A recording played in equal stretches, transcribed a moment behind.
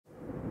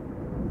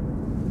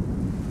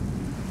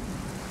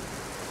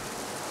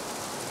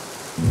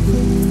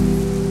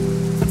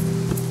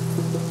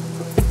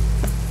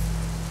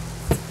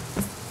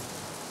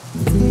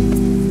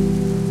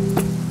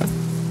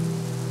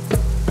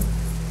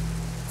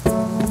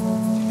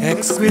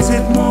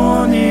exquisite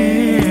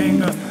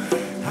morning.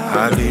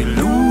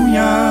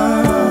 Hallelujah,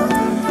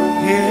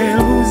 Hail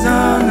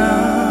Hosanna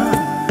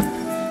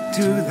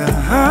to the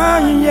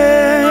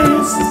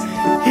highest.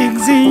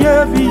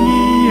 Exhibition,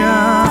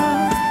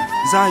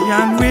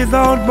 Zion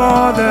without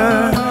border,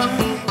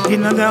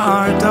 in the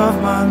heart of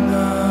man.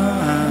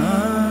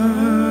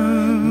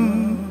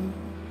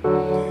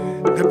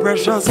 The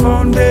precious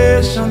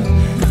foundation,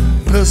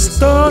 the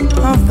stone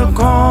of the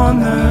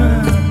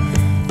corner,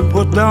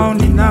 put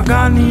down in a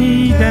Gan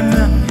Eden,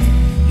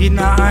 in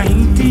a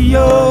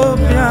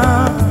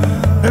Ethiopia,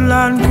 the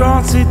land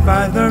crossed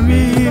by the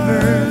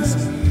rivers,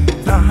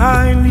 the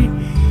highly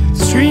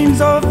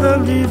streams of the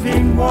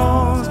living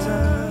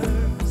water,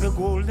 the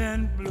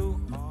golden blue.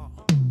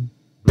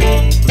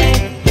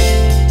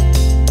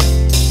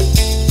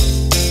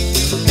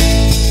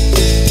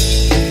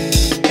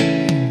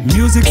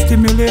 Music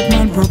stimulate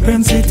man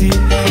propensity.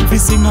 We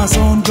sing a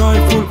sound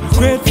joyful,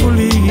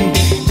 gratefully.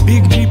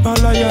 Big people,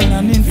 lion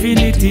and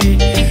infinity.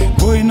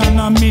 Going on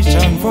a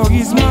mission for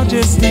His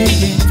Majesty.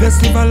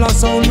 Festival of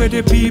sound where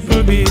the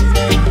people be.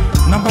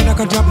 Nobody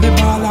can drop the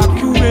ball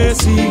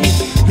accuracy.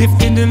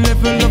 Lifting the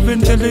level of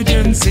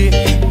intelligence.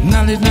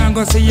 Knowledge now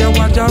go see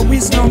what your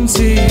wisdom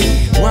see.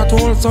 What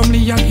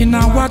wholesomely and in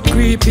a what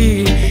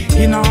creepy.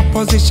 In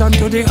opposition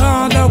to the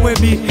other way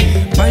be.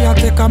 By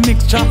take a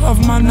mixture of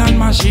man and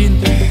machine.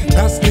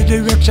 That's the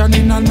direction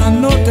in a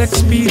no-tech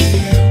speed.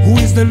 Who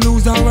is the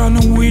loser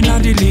and who in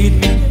the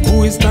lead?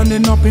 Who is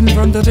standing up in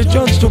front of the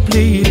judge to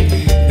plead?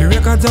 The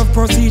records of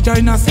procedure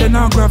in a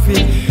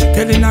stenography,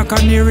 telling a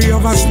canary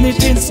of a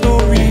snitching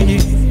story.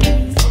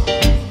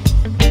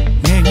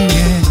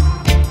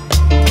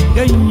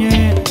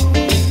 Yeah.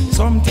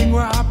 Something will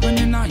happen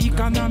in a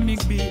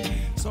economic beat.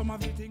 Some of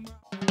the things.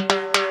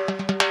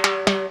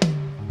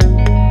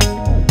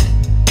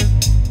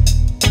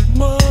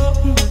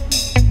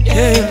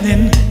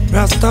 Hailing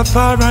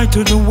Rastafari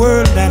to the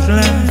world at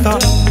length.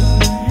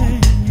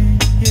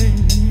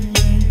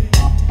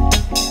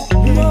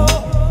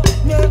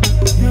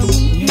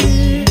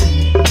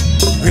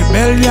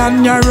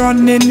 Rebellion, you're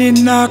running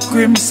in a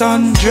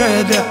crimson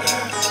dread.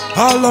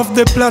 All of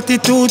the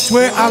platitudes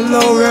where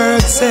Allah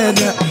word said.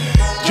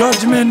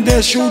 Judgment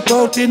they shoot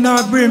out in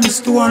a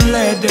brimstone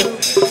lead.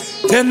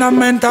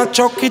 Tenement a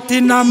chuck it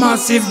in a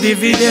massive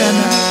dividend.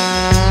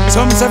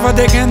 Some say for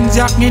the ends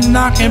in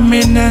a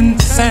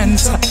eminent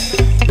sense.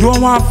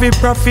 Don't want to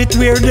profit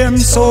where them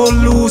so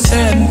loose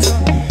ends.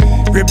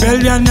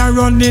 Rebellion are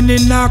running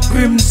in a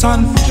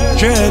crimson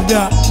dread.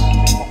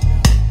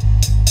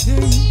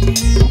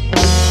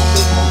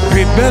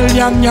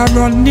 Rebellion are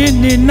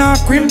running in a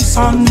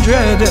crimson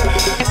dread.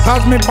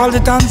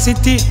 Cosmopolitan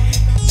city,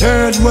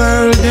 third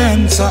world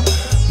ends.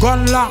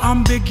 Gun law,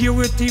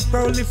 ambiguity,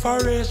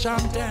 proliferation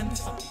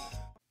tense.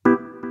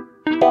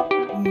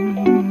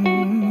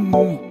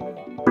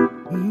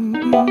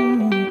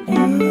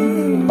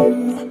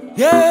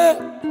 Yeah.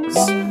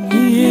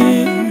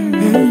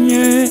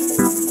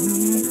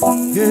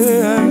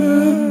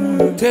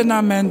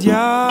 Tenement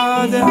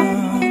yard,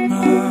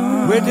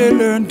 where they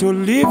learn to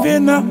live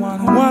in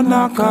one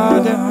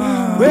accord.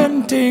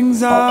 When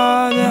things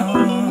are,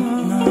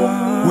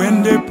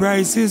 when the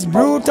price is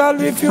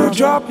brutal, if you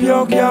drop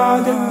your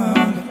guard.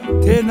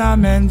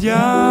 Tenement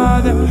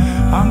yard,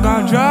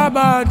 anger draw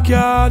bad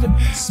card,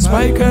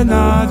 spike and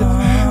hard,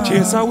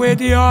 chase away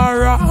the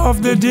aura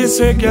of the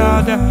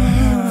disregard.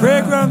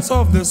 Fragrance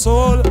of the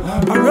soul,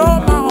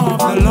 aroma of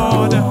the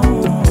Lord.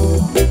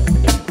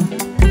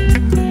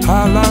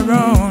 All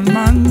around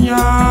man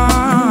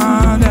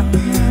yard,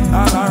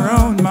 all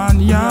around man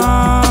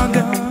yard.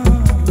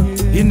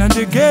 In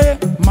the game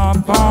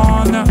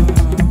upon,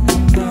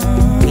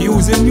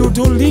 using you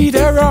to lead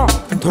error,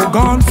 to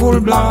gone full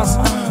blast.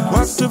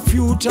 What's the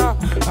future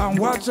and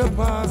what's the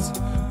past?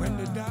 When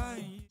they die.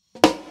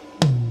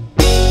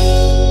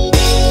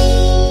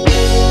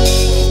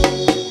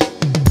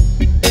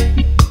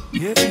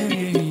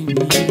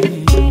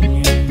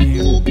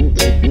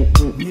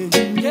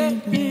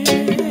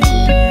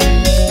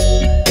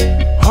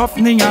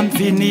 Hophni and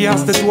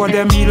Phineas, the two of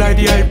them like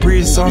the high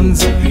priest's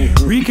sons,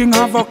 wreaking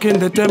havoc in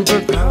the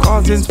temple,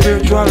 causing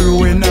spiritual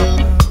ruin.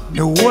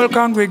 The whole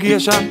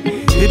congregation,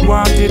 it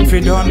wanted for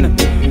done.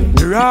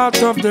 The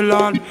wrath of the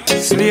Lord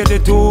slay the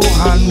two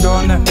hand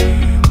done.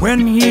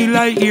 When he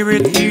like hear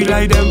it, he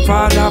like them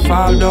father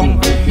fall down.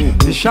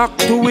 The shock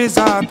to his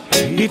heart,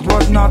 it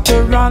was not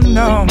a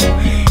random.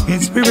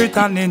 In spirit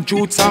and in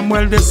truth,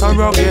 Samuel the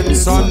surrogate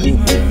son,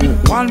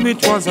 one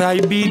which was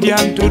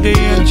obedient to the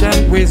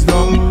ancient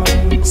wisdom.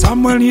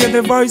 Samuel hear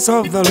the voice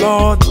of the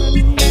Lord.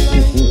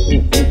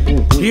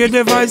 Hear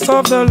the voice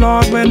of the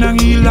Lord when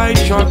he like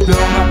shut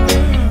down.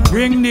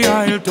 Bring the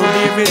oil to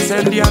David,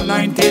 send the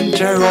anointing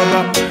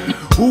cherub.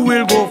 Who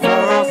will go for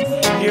us?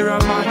 Here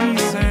am I, he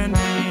sent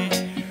me.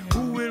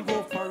 Who will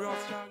go for us?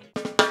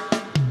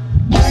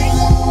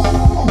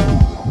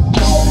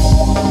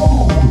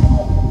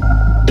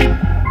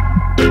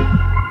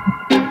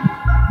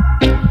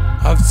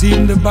 I've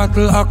seen the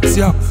battle axe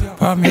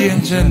from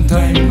ancient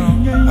time.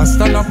 I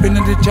stand up in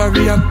the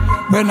chariot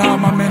when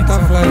armament a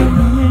fly.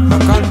 I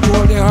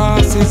control the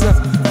horses,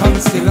 I'm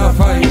still a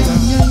fighter.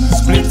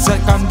 Split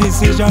second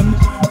decision,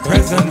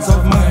 presence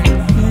of mind.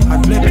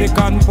 Athletic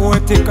and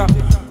poetic,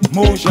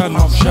 motion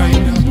of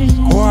shine.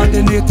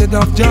 Coordinated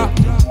of job,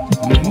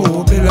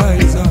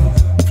 mobilizer.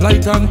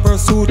 Flight and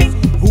pursuit,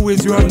 who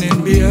is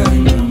running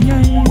behind?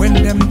 When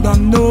them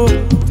don't know,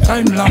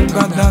 time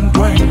longer than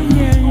twine.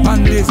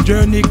 And this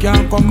journey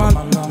can't come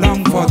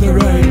along for the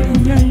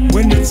ride.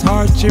 When it's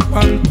hardship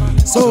and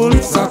soul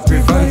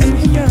sacrifice,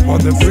 for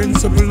the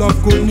principle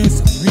of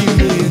goodness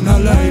remain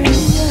alive.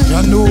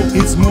 You know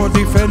it's more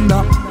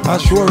defender,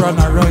 assure and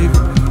arrive.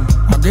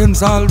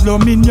 Against all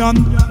dominion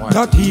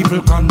that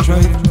evil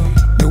contrive.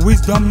 The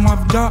wisdom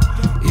of Jah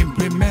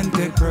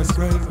implemented,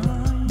 prescribed.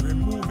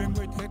 Removing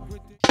with equity.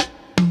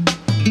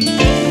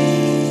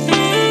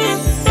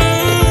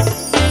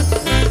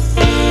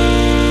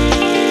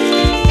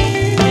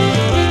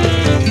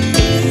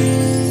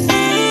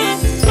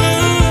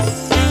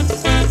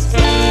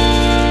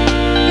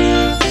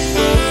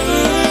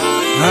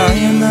 I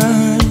am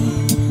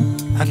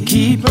a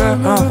keeper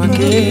of a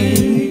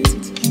gate.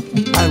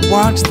 I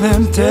watch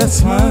them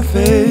test my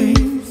faith.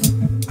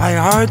 My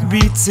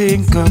heartbeat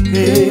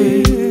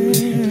syncopate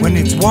when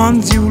it's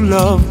ones you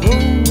love.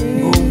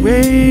 Oh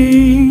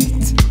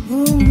wait,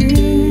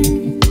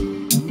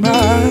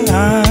 by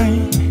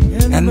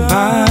and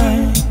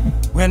by,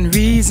 when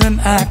reason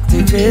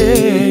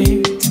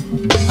activate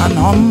and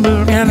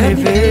humble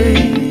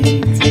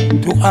elevate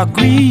to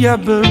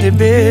agreeable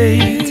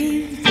debate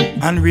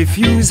and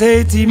refuse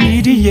hate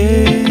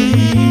immediate.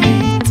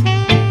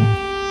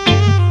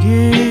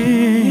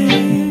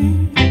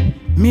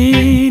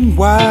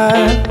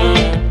 Meanwhile,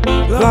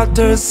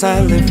 plotters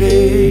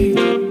salivate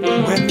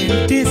when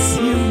in this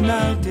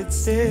United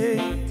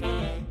States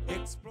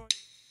exploit.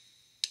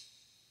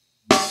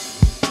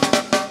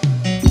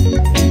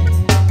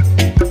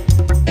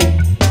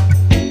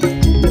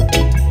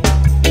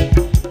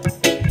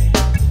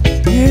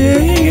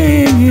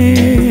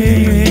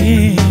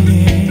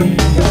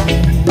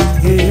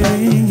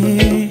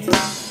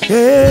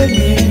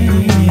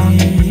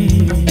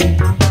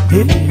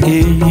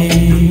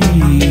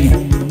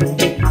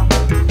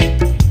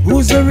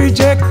 Who's the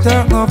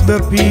rejector of the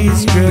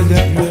peace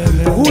treader?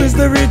 Who is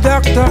the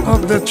reductor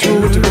of the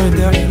truth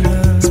reader?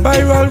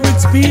 Spiral with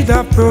speed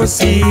have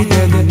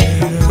proceeded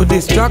to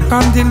distract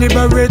and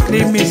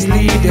deliberately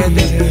misleaded.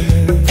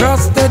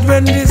 Trusted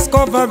when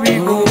discovery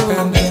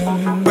opened,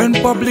 when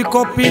public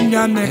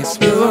opinion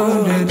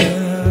exploded.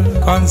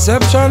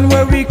 Conception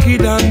were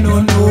wicked and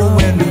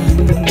unknown.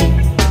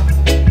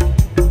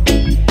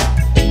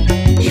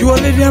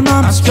 Surely them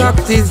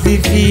abstract is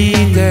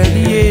defeated,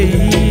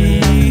 yeah.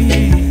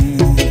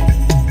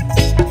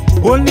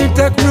 Only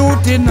take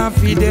root in a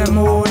feed them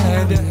own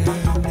head.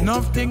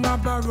 Nothing a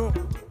borrow,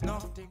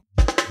 nothing.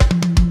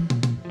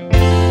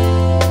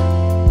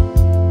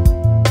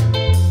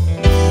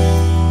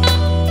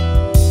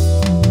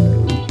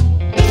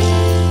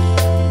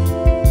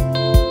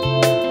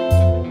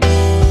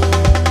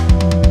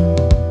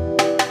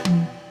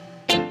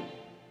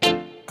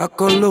 A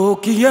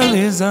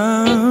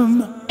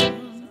colloquialism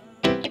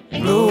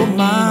blow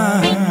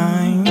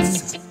minds.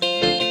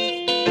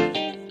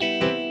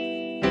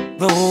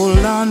 The whole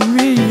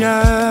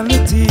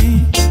unreality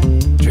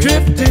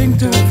drifting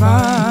to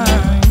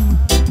find.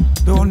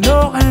 Don't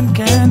know and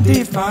can't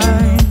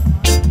define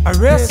a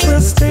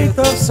restless state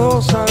of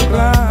social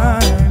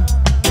climb.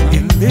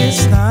 In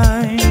this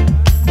time,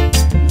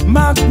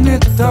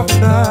 magnet of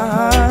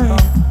life,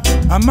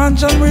 a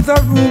mansion with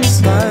a room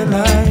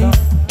skylight,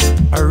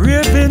 a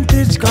rare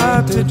vintage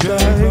car to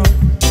drive,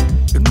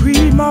 the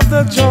cream of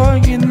the joy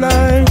in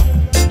life,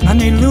 an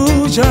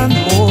illusion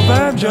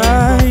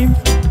overdrive.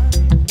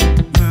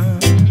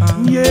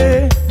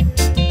 Yeah,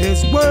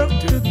 there's work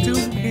to do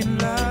in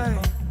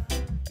life.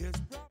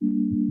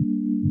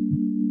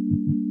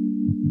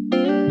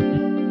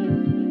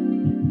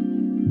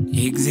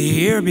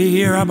 Here be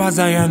here about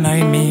Zion,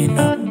 I mean.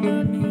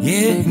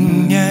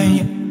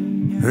 Yeah.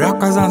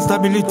 Rockers and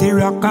stability,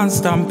 rock and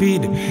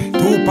stampede.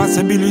 Two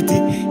possibility,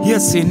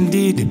 yes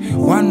indeed.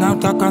 One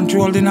out of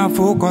control in a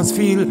focus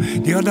field.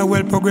 The other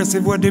well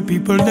progressive what the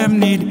people them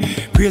need.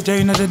 Preacher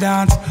in the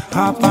dance,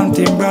 harp and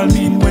timbral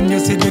mean. When you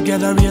sit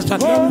together, we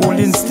start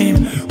holding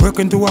steam.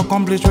 Working to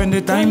accomplish when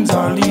the times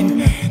are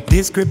lean.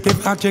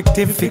 Descriptive,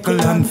 adjective, fickle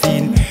and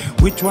fiend.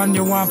 Which one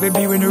you want to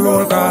be when you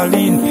roll call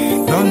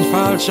in? Don't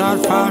fall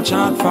short,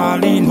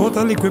 fall in.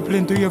 Totally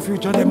crippling to your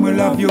future, them will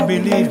have you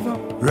believe.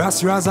 Ras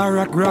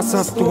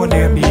store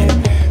their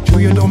being. True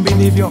you don't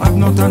believe you have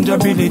no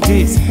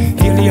tangibilities.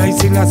 Hilly I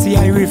Selassie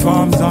I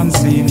reforms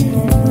unseen.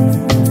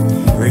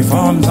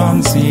 Reforms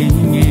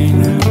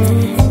unseen.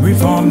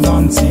 Reforms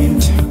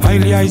unseen.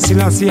 Highly I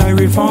Selassie I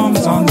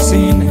reforms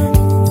unseen.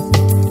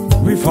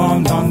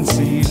 Reforms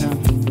unseen.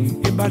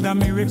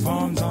 Ibadami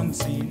reforms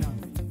unseen.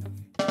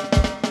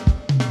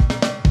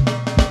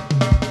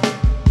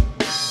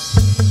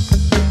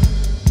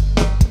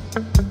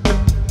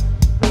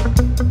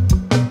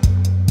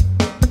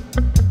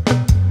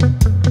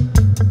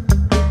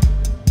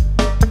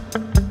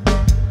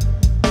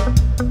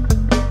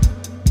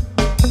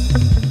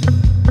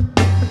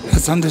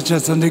 on the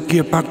chest and the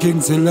cape of King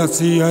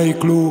Selassie I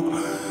clue.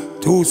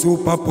 Two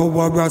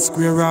superpower Ras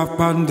square off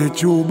on the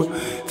tube.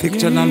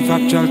 Fiction and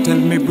factual, tell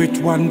me which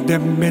one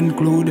them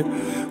include.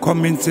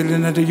 Coming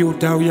still at the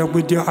youth out here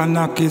with your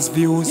anarchist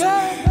views.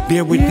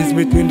 Bear witness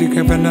between the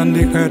heaven and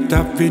the earth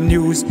of the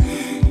news.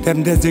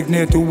 Them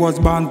designate who was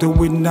born to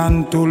win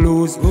and to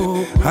lose.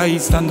 High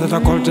standard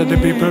of culture, the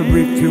people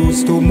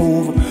refuse to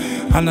move.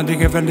 And the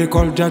heavenly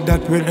culture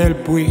that will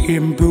help we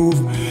improve.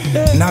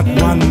 Not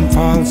one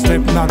false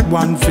step, not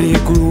one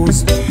fake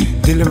ruse.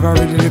 Deliver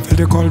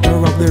the culture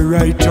of the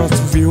righteous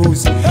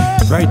views.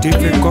 Right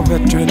effect of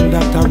a trend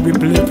that I will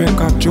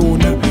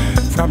Befekadu.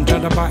 From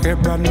Chadaba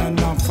Hebron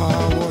and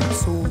forward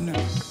soon.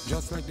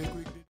 Just like the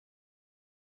Greek.